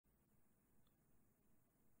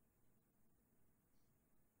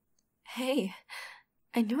Hey,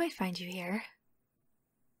 I knew I'd find you here.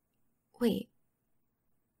 Wait,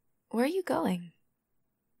 where are you going?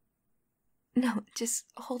 No, just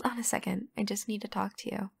hold on a second. I just need to talk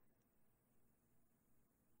to you.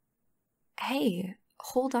 Hey,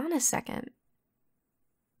 hold on a second.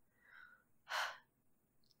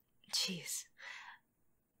 Jeez.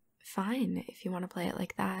 Fine, if you want to play it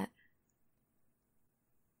like that.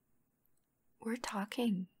 We're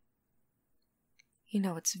talking. You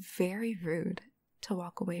know, it's very rude to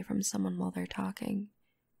walk away from someone while they're talking,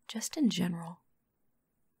 just in general.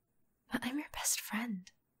 But I'm your best friend.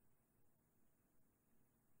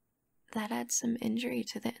 That adds some injury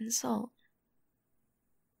to the insult.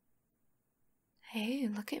 Hey,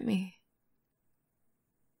 look at me.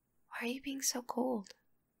 Why are you being so cold?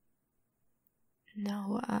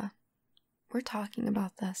 No, we're talking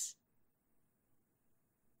about this.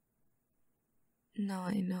 No,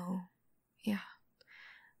 I know. Yeah.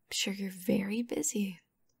 I'm sure you're very busy.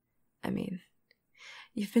 I mean,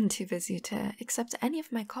 you've been too busy to accept any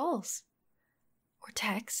of my calls. Or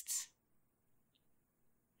texts.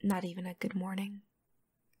 Not even a good morning.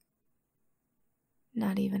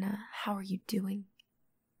 Not even a how are you doing?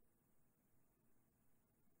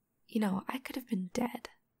 You know, I could have been dead.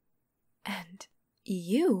 And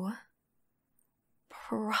you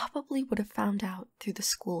probably would have found out through the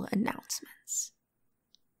school announcements.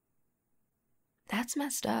 That's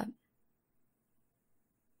messed up.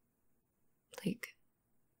 Like,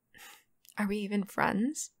 are we even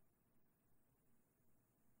friends?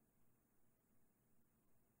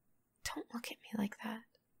 Don't look at me like that.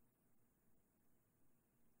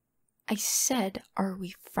 I said, are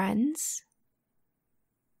we friends?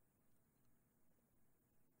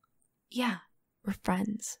 Yeah, we're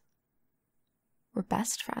friends. We're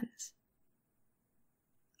best friends.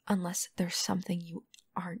 Unless there's something you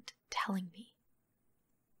aren't telling me.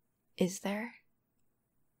 Is there?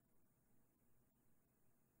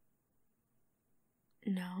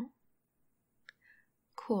 No?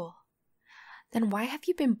 Cool. Then why have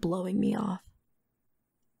you been blowing me off?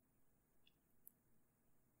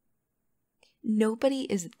 Nobody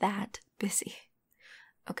is that busy.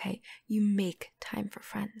 Okay, you make time for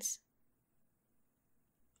friends.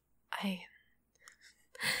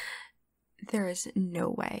 There is no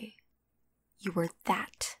way you were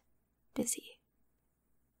that busy.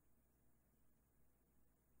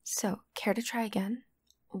 So, care to try again?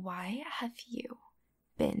 Why have you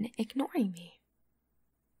been ignoring me?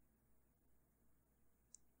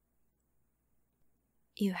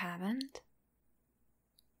 You haven't?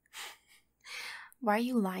 Why are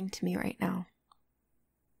you lying to me right now?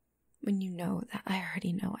 When you know that I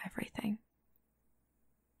already know everything.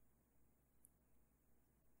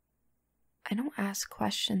 I don't ask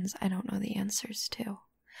questions I don't know the answers to.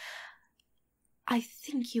 I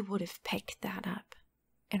think you would have picked that up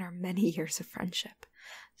in our many years of friendship.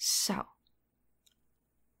 So,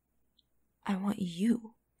 I want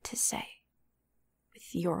you to say,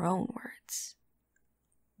 with your own words,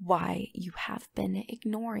 why you have been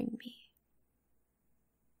ignoring me.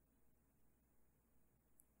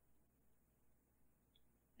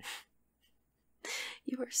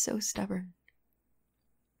 You are so stubborn.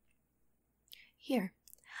 Here,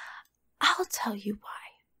 I'll tell you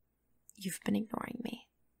why you've been ignoring me.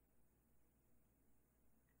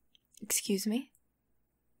 Excuse me?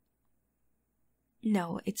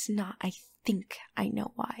 No, it's not. I think I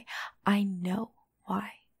know why. I know why.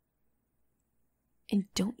 And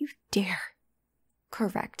don't you dare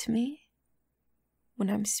correct me when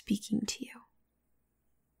I'm speaking to you.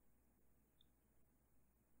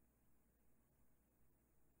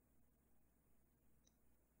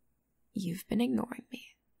 You've been ignoring me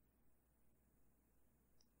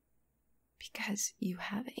because you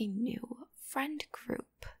have a new friend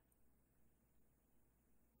group.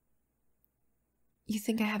 You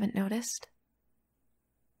think I haven't noticed?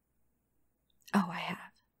 Oh, I have.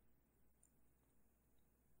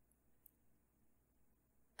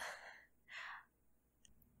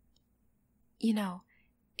 You know,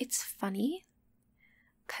 it's funny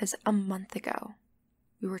because a month ago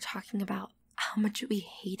we were talking about how much we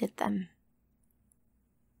hated them.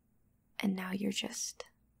 And now you're just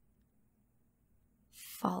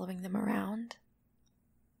following them around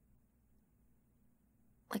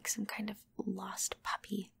like some kind of lost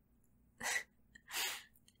puppy.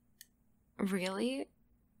 Really?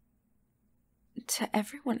 To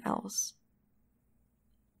everyone else,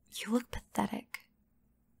 you look pathetic.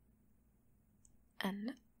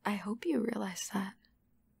 And I hope you realize that.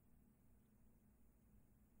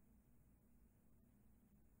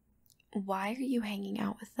 Why are you hanging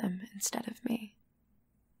out with them instead of me?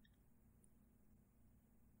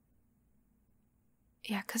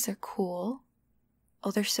 Yeah, 'cause they're cool.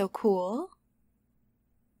 Oh, they're so cool.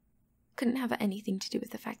 Couldn't have anything to do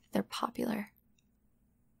with the fact that they're popular.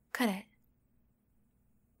 Could it?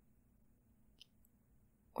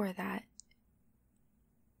 Or that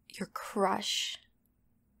your crush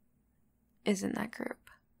is in that group.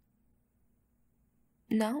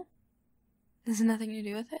 No? There's nothing to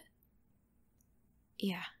do with it?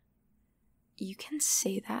 Yeah. You can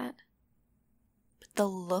say that, but the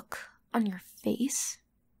look on your face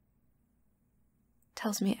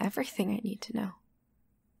tells me everything I need to know.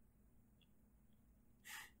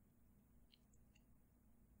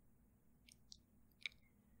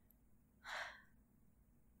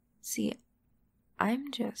 See,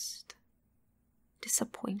 I'm just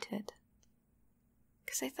disappointed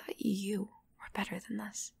because I thought you were better than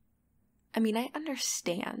this. I mean, I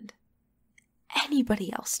understand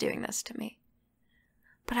anybody else doing this to me,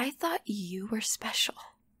 but I thought you were special.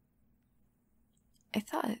 I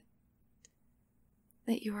thought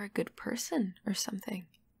that you were a good person or something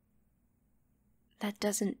that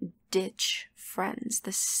doesn't ditch friends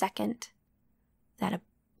the second that a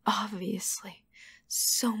obviously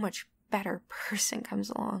so much better person comes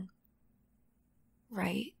along.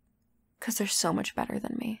 Right? Because they're so much better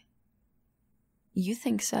than me. You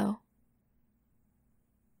think so?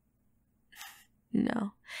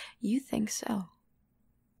 No, you think so.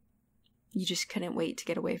 You just couldn't wait to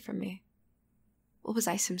get away from me. What was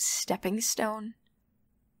I, some stepping stone?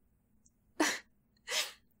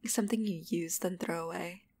 Something you use then throw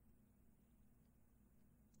away?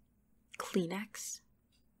 Kleenex?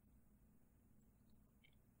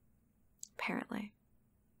 Apparently.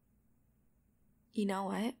 You know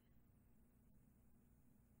what?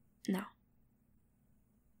 No.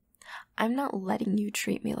 I'm not letting you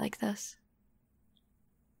treat me like this.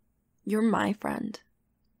 You're my friend.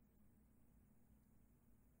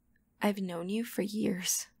 I've known you for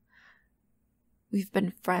years. We've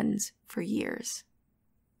been friends for years.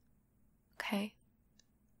 Okay?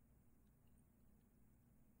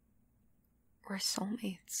 We're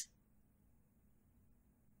soulmates.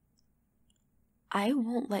 I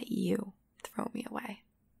won't let you throw me away.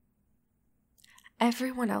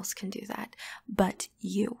 Everyone else can do that, but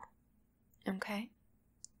you. Okay?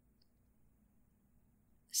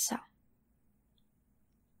 So.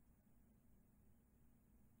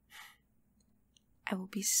 I will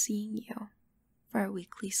be seeing you for a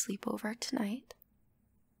weekly sleepover tonight.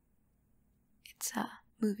 It's a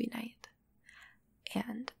movie night,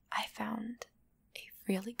 and I found a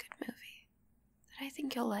really good movie that I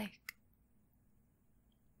think you'll like.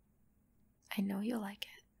 I know you'll like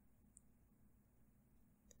it.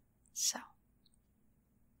 So,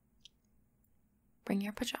 bring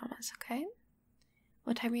your pajamas, okay?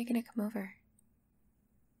 What time are you gonna come over?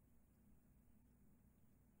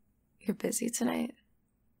 You're busy tonight?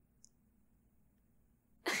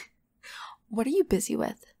 What are you busy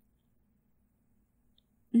with?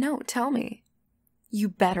 No, tell me. You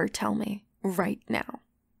better tell me right now.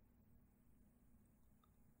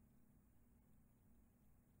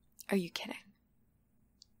 Are you kidding?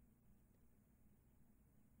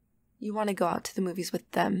 You want to go out to the movies with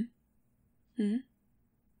them?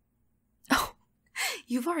 Oh,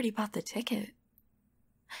 you've already bought the ticket.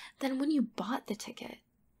 Then when you bought the ticket,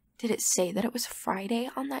 did it say that it was Friday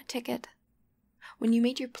on that ticket? When you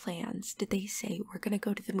made your plans, did they say we're going to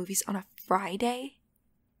go to the movies on a Friday?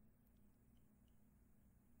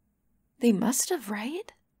 They must have,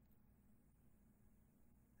 right?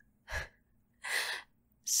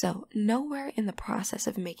 So, nowhere in the process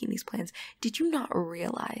of making these plans did you not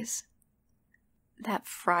realize that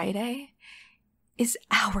Friday is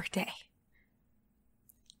our day.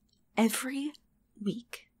 Every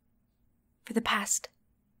week for the past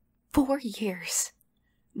 4 years,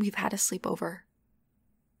 we've had a sleepover.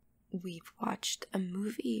 We've watched a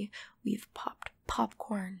movie, we've popped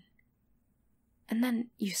popcorn, and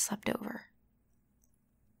then you slept over.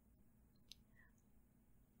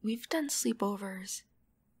 We've done sleepovers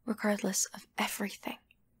regardless of everything.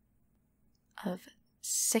 Of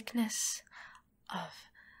sickness, of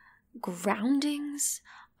groundings,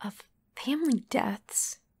 of family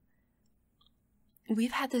deaths.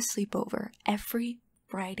 We've had this sleepover every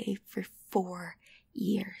Friday for 4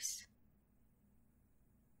 years.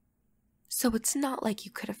 So it's not like you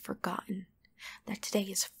could have forgotten that today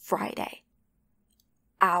is Friday.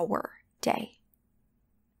 Our day.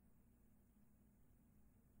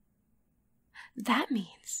 That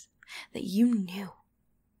means that you knew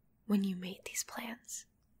when you made these plans.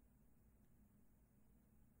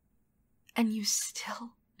 And you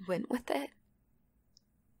still went with it.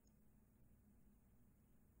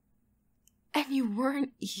 And you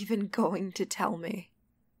weren't even going to tell me.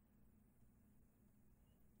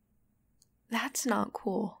 That's not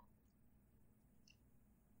cool.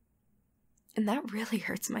 And that really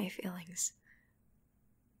hurts my feelings.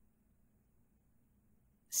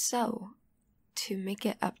 So, to make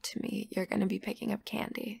it up to me, you're gonna be picking up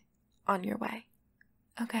candy on your way.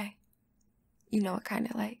 Okay. You know what kind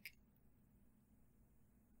I like.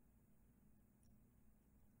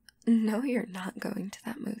 No, you're not going to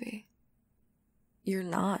that movie. You're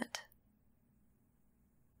not.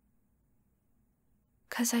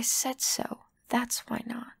 'Cause I said so. That's why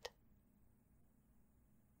not.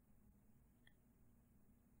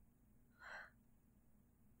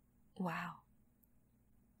 Wow.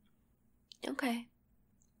 Okay.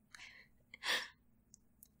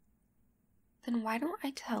 Then why don't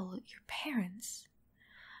I tell your parents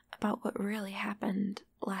about what really happened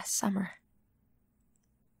last summer?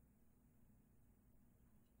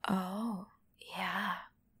 Oh, yeah.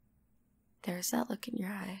 There's that look in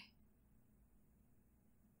your eye.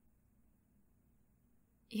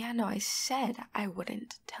 Yeah, no, I said I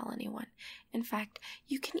wouldn't tell anyone. In fact,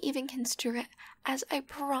 you can even construe it as I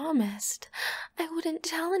promised I wouldn't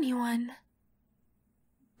tell anyone.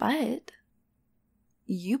 But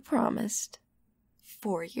you promised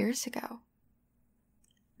 4 years ago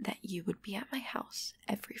that you would be at my house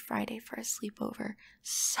every Friday for a sleepover.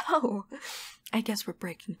 So, I guess we're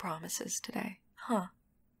breaking promises today, huh?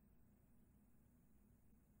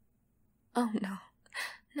 Oh no.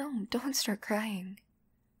 No, don't start crying.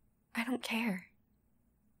 I don't care.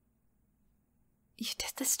 You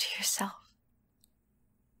did this to yourself.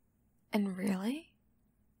 And really?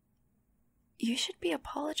 You should be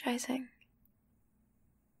apologizing.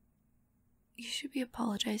 You should be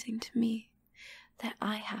apologizing to me that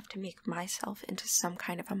I have to make myself into some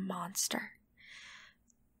kind of a monster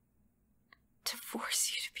to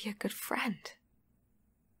force you to be a good friend.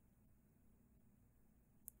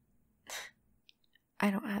 I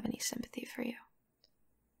don't have any sympathy for you.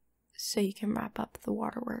 So you can wrap up the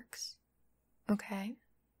waterworks. Okay?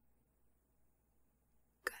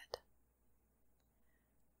 Good.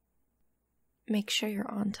 Make sure you're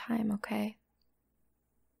on time, okay?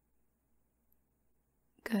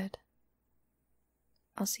 Good.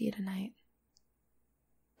 I'll see you tonight.